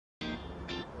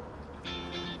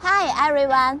Hi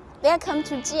everyone, welcome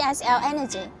to GSL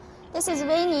Energy. This is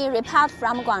Winnie report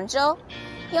from Guangzhou.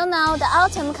 You know the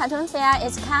autumn Canton Fair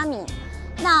is coming.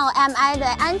 Now I'm at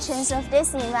the entrance of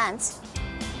this event.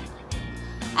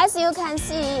 As you can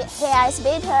see, here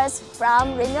exhibitors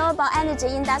from renewable energy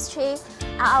industry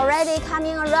are already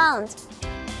coming around.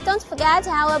 Don't forget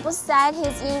our booth site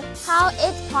is in Hall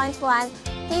 8.1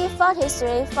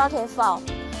 D43-44.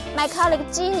 My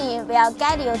colleague Ginny will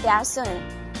guide you there soon.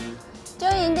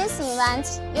 During this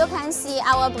event, you can see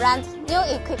our brand new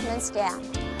equipment there.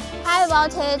 High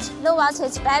voltage, low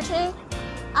voltage battery,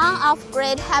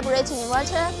 on-off-grid hybrid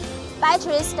inverter,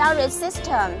 battery storage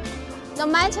system. No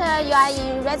matter you are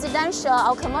in residential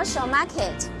or commercial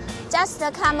market, just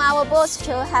come our booth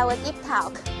to have a deep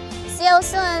talk. See you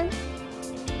soon!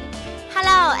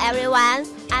 Hello everyone,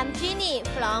 I'm Ginny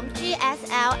from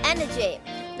GSL Energy.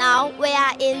 Now we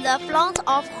are in the front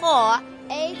of Hall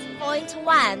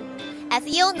 8.1. As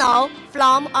you know,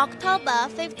 from October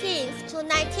 15th to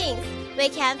 19th, we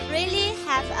can freely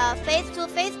have a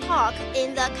face-to-face talk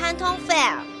in the Canton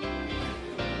Fair.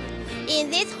 In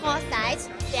this hall site,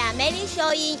 there are many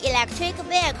showing electric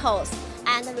vehicles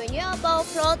and renewable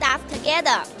products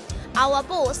together. Our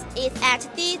booth is at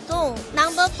D zone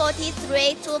number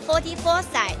 43-44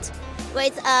 site,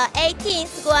 with a 18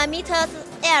 square meters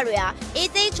area,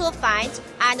 easy to find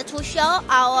and to show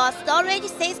our storage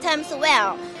systems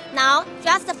well. Now,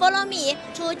 just follow me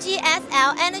to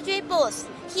GSL Energy booth.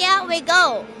 Here we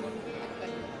go.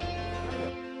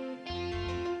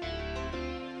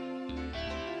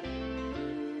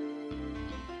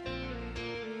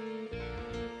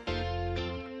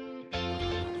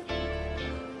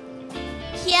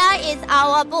 Here is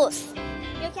our booth.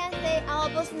 You can see our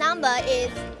booth number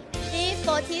is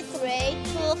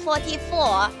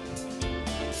D43-44.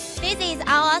 This is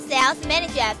our sales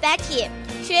manager, Betty.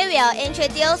 She will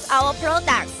introduce our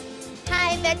products.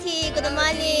 Hi Betty, good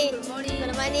morning. Good morning.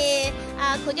 Good morning.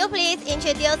 Could you please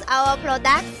introduce our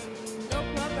products?